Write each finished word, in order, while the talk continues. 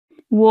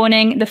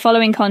Warning, the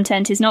following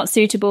content is not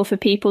suitable for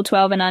people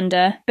 12 and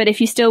under, but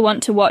if you still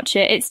want to watch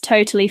it, it's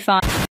totally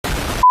fine.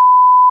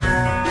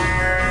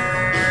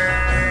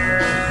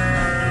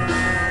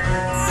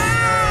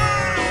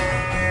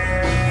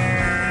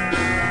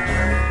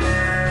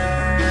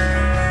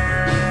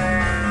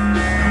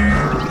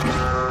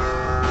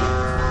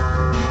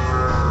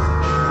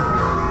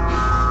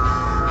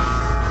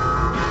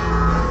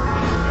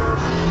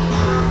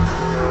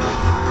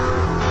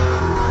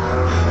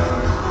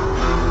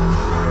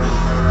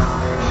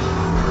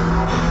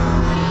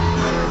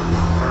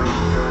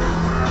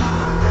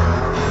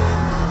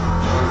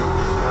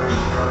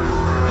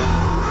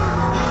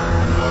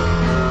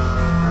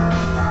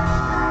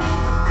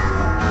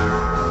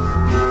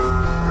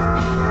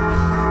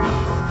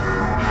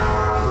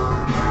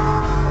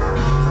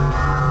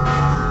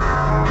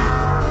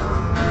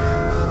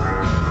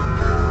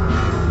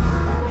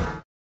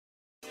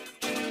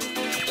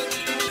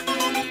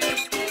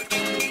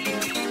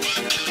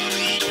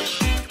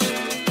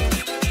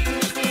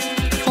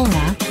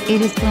 It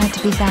is glad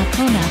to be back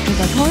home after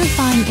that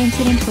horrifying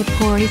incident with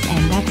Coris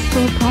and that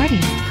school party.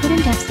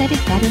 Couldn't have said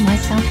it better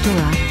myself,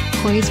 Dora.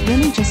 Coris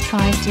really just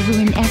tries to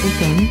ruin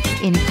everything,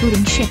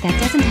 including shit that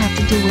doesn't have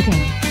to do with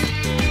him.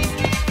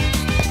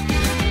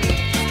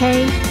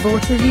 Hey,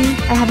 both of you,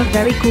 I have a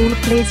very cool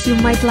place you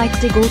might like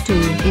to go to.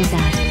 Is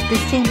that the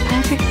St.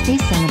 Patrick's Day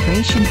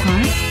celebration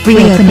park?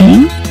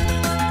 Reopening?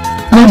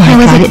 Oh my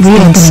god, it's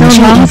been so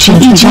long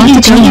since we got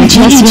to go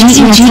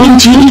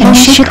to and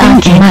shit on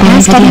and my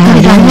ass got to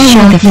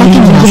show the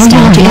fucking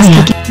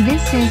nostalgia.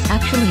 This is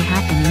actually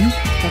happening.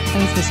 That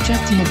place was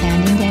just an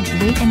abandoned dead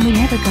lake and we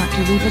never got to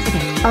revisit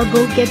it. I'll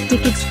go get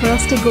tickets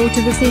first to go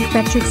to the St.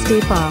 Patrick's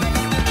Day Park.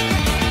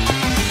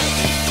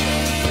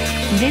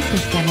 This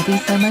is gonna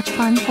be so much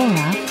fun for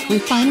us. We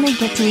finally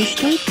get to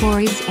escape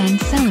Coris and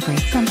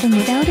celebrate something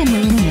without him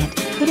ruining it.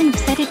 Couldn't have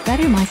said it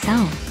better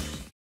myself.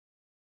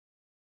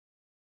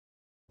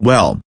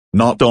 Well,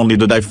 not only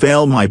did I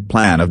fail my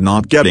plan of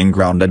not getting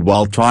grounded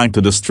while trying to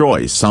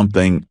destroy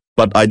something,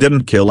 but I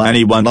didn't kill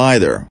anyone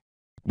either.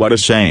 What a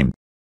shame.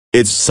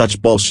 It's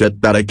such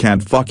bullshit that I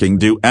can't fucking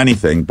do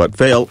anything but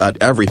fail at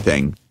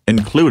everything,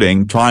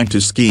 including trying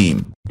to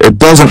scheme. It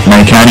doesn't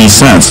make any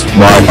sense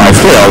why I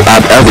fail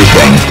at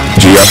everything.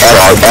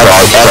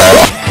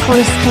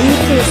 Coris, can you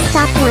please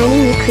stop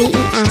whining, you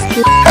cretin ass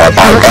people?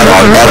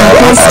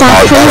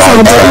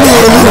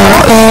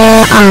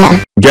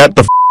 Get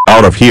the f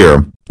out of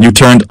here. You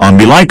turned on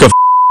me like a f.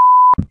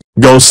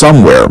 Go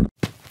somewhere.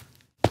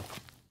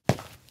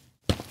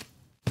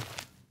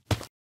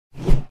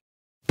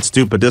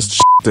 Stupidest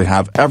shit to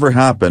have ever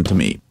happened to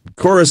me.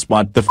 Coris,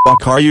 what the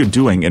fuck are you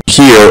doing in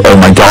here? Oh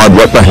my god,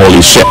 what the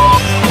holy shit.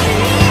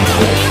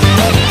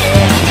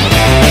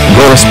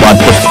 Coris, what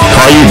the fuck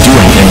are you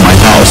doing in my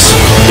house?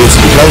 It's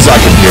because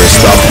I can hear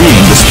stuff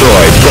being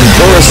destroyed from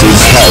Coris's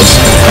house,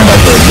 and I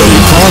heard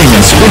Lily crying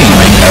and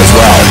screaming as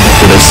well.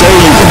 Did I say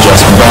you would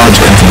just barge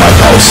into my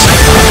house?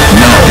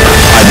 No,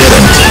 I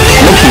didn't.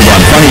 Look, you one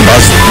funny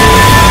buzz.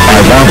 I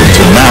wanted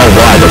to know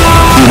why the f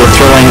you were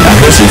throwing a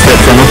hissy fit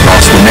from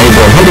across the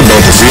neighborhood about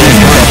the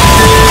ceiling.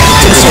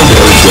 It's so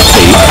good to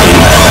hate.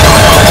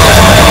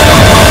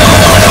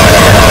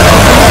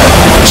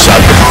 Shut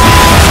up.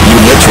 You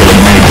literally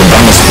made the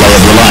dumbest play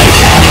of your life,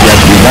 yet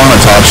you wanna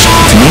talk shit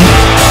to me?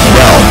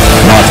 Well,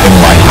 not in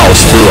my house,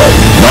 Turo.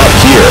 Not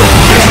here.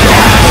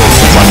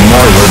 One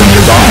more word and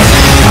you're gone.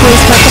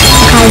 Coris, what the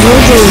fuck I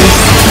will do?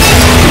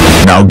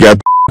 Now get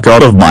the f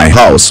out of my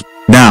house,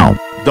 now.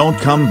 Don't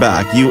come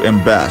back, you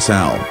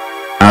imbecile.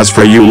 As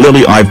for you,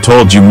 Lily, I've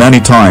told you many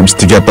times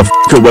to get the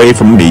f away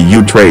from me,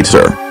 you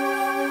traitor.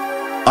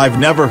 I've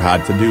never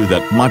had to do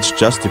that much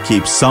just to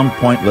keep some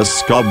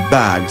pointless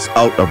scumbags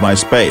out of my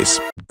space.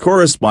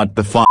 Coris, what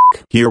the fuck?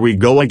 Here we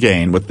go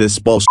again with this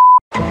bullshit.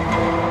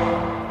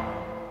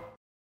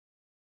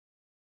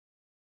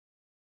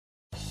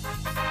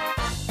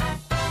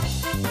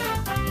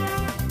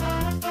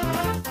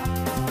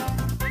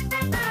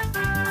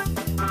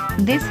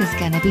 This is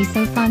gonna be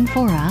so fun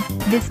for us.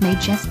 This may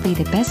just be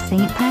the best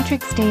St.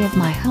 Patrick's Day of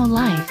my whole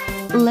life.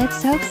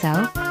 Let's hope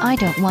so. I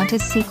don't want to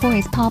see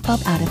Coris pop up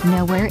out of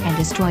nowhere and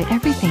destroy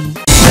everything.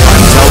 I'm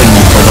telling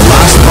you for the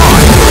last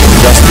time,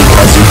 just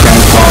because you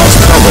can't cause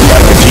trouble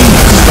like a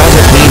genius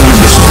doesn't mean you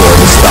destroy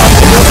the stuff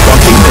in your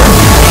fucking room.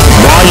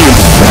 Why you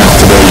have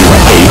to wear you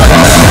hate?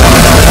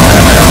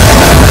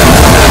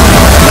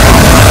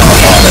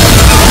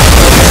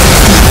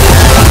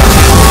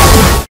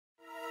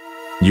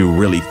 You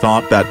really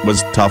thought that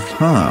was tough,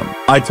 huh?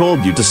 I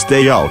told you to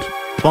stay out.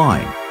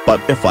 Fine.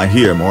 But if I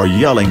hear more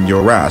yelling,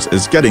 your ass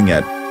is getting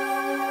it.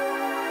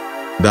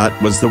 That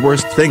was the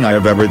worst thing I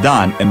have ever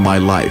done in my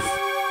life.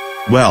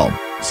 Well,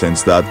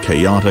 since that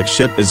chaotic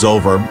shit is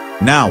over,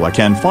 now I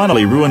can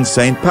finally ruin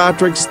St.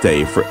 Patrick's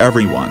Day for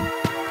everyone.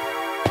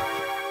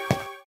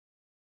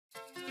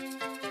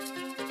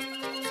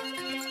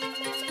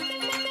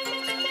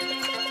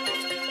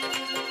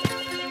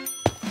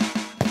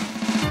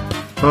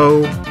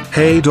 Oh,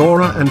 hey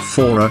Dora and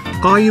Flora,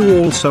 are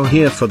you also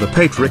here for the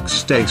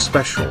Patrick's Day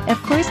special?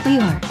 Of course we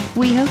are.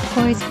 We hope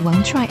Coris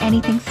won't try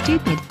anything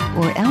stupid,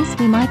 or else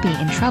we might be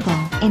in trouble.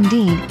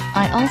 Indeed,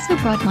 I also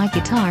brought my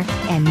guitar,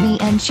 and me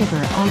and Shiver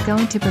are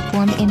going to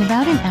perform in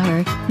about an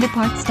hour. The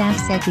park staff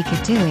said we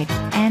could do it,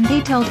 and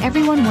they told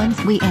everyone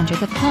once we enter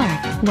the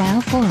park. Wow,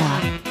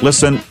 Fora.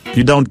 Listen,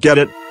 you don't get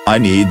it. I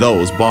need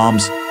those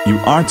bombs. You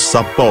aren't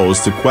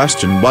supposed to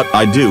question what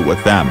I do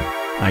with them.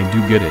 I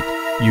do get it.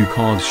 You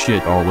caused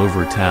shit all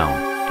over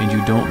town, and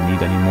you don't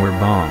need any more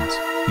bombs.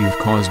 You've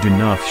caused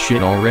enough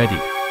shit already.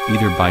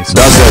 Either by some—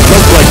 Does it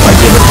look like I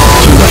give it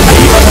to the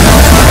hate?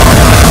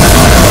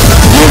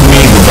 Give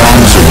me the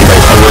bombs or give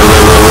it—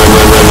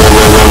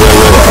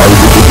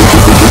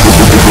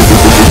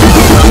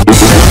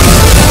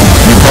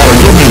 You better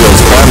give me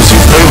those bombs, you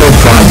favorite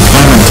prime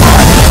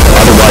Clementine.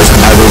 Otherwise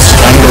I will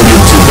strangle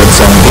you to bits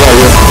and blow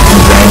your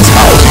f***ing brains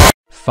out.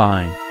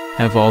 Fine.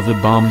 Have all the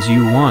bombs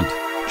you want.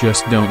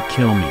 Just don't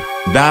kill me.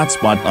 That's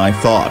what I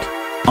thought.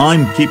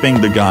 I'm keeping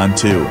the gun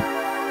too.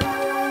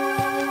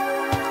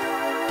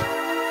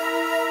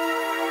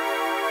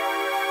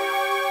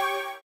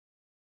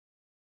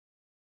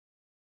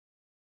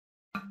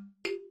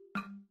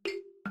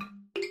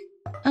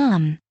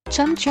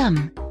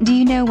 Chum, do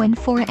you know when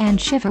Fora and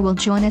Shiver will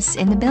join us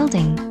in the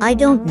building? I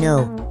don't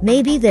know.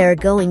 Maybe they're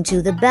going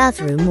to the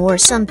bathroom or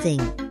something.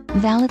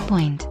 Valid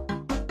point.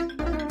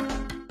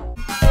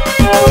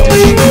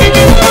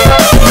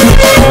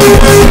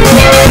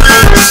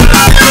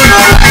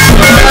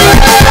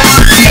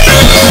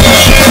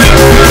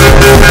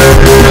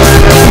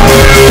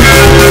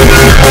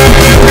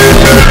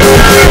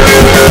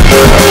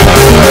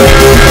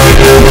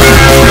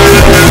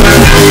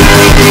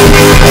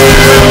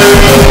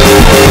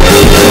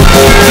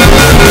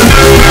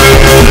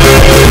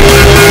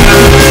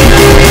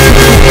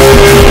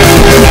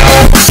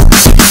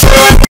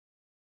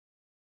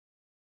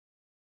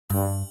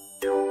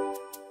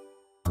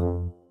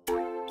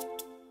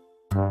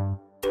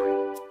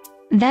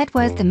 That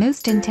was the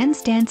most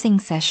intense dancing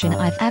session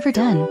I've ever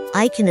done.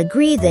 I can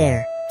agree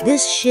there.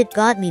 This shit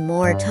got me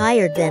more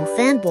tired than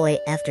Fanboy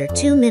after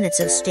 2 minutes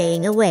of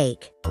staying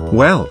awake.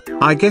 Well,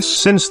 I guess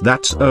since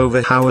that's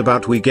over, how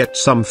about we get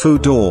some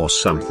food or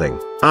something?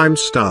 I'm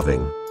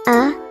starving.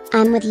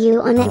 I'm with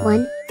you on that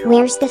one.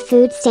 Where's the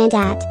food stand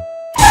at?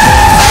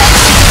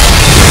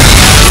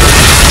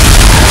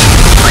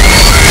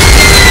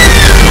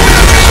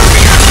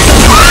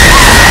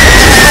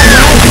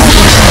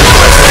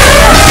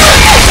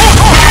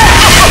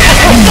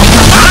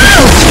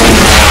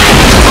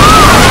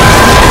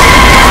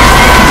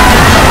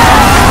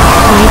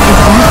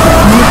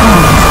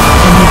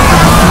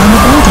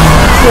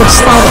 Which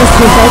side is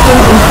he breaking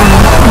in from?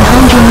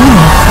 Behind your knee.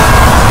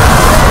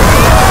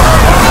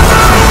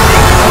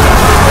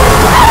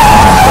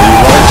 Are you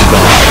large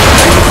enough?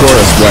 The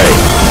Coris way.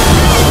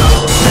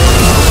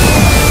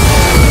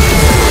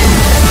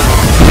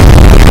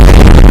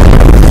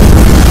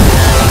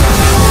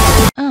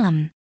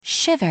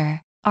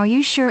 Shiver, are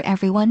you sure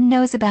everyone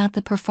knows about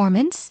the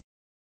performance?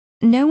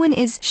 No one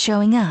is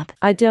showing up.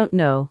 I don't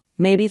know.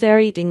 Maybe they're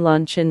eating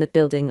lunch in the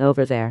building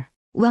over there.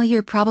 Well,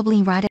 you're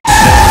probably right.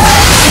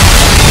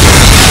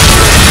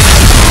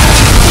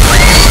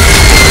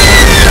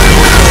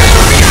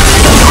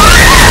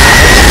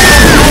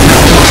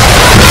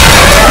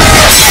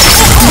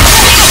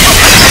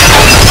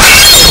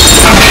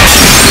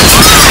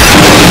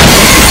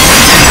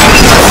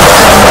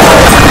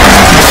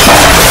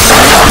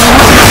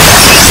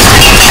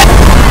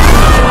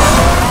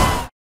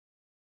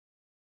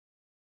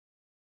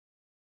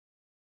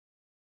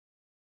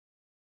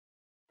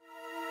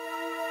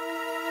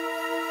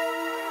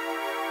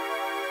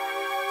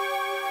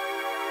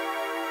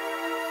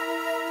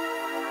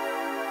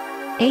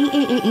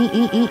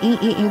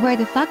 Where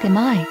the fuck am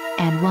I?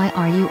 And why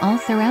are you all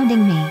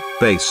surrounding me?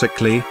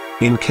 Basically,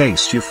 in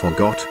case you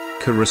forgot,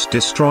 Coris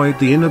destroyed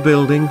the inner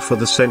building for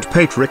the St.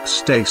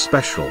 Patrick's Day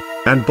special,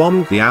 and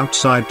bombed the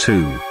outside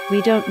too.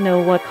 We don't know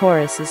what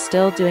Coris is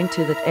still doing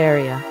to that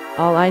area.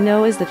 All I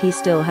know is that he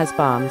still has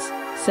bombs,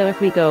 so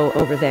if we go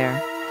over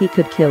there, he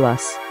could kill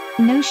us.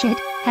 No shit,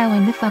 how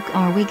in the fuck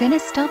are we gonna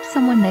stop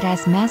someone that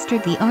has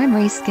mastered the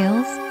armory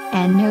skills,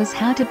 and knows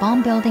how to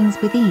bomb buildings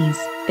with ease?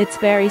 It's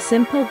very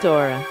simple,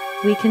 Dora.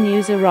 We can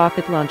use a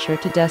rocket launcher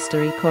to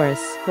destroy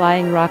Coris'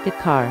 flying rocket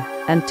car,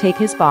 and take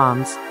his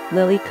bombs.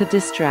 Lily could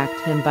distract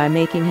him by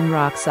making him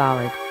rock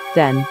solid.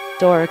 Then,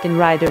 Dora can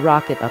ride a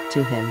rocket up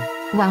to him.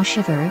 Wow,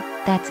 Shiver,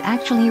 that's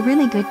actually a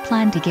really good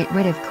plan to get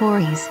rid of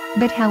Coris,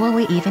 but how will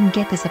we even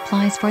get the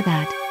supplies for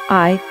that?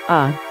 I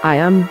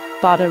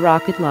bought a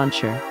rocket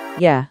launcher.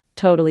 Yeah,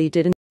 totally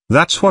didn't.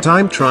 That's what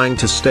I'm trying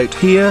to state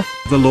here.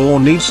 The law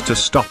needs to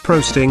stop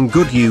roasting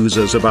good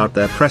users about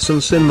their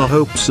presence in the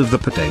hopes of the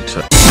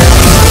potato.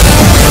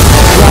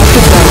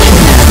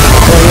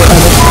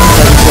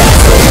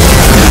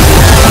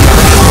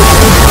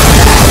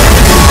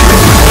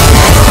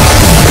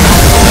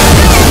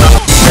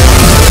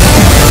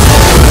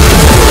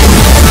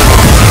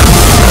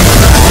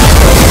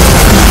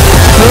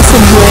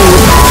 Listen here,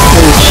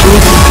 you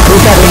chief. We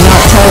better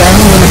not tell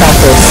anyone about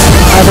this.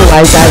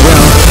 Otherwise I will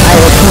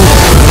repeat,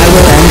 I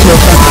will end your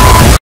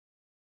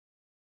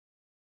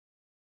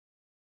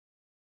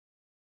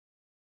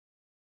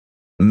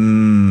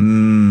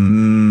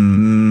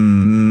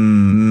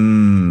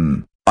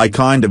I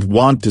kind of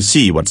want to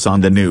see what's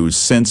on the news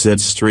since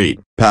it's St.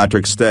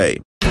 Patrick's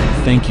Day.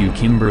 Thank you,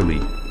 Kimberly.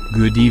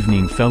 Good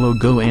evening, fellow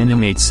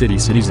GoAnimate City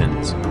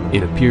citizens.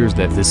 It appears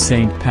that the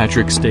St.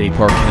 Patrick's Day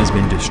park has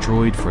been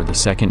destroyed for the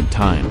second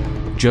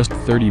time, just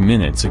 30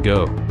 minutes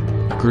ago.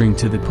 According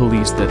to the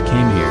police that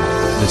came here,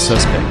 the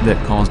suspect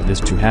that caused this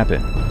to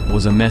happen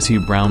was a messy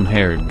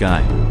brown-haired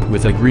guy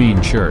with a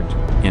green shirt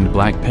and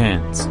black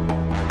pants.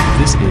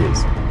 This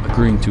is,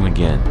 according to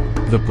again,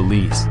 the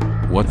police,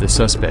 what the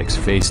suspect's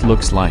face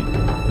looks like.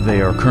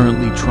 They are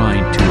currently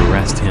trying to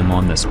arrest him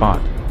on the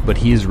spot, but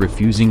he is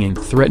refusing and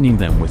threatening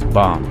them with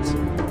bombs.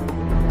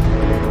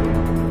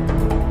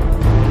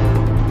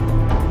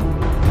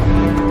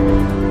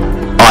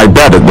 I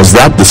bet it was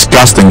that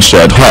disgusting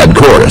shithead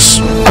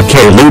Coris. A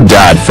K-Lou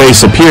dad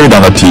face appeared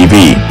on the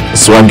TV,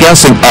 so I'm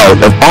guessing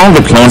out of all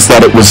the clones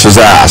that it was his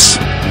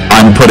ass.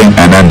 I'm putting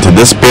an end to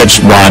this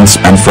bitch once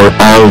and for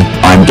all.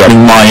 I'm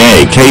getting my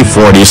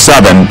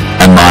AK-47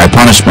 and my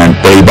punishment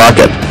bay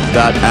bucket.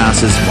 That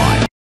ass is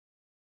mine.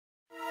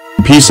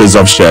 Pieces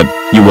of shit,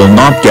 you will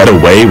not get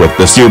away with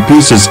this, you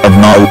pieces of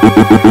no.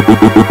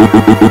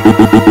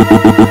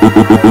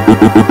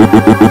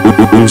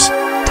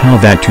 Tell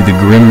that to the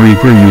Grim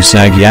Reaper, you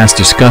saggy-ass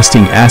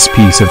disgusting ass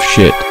piece of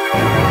shit.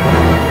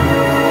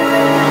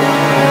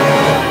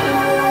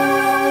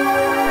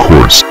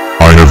 Coris,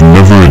 I have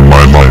never in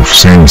my life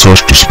seen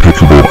such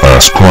despicable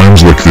ass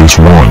crimes like this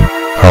one.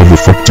 How the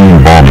fuck do you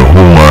bomb a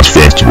whole ass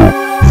festival?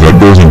 That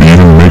doesn't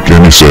even make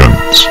any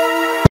sense.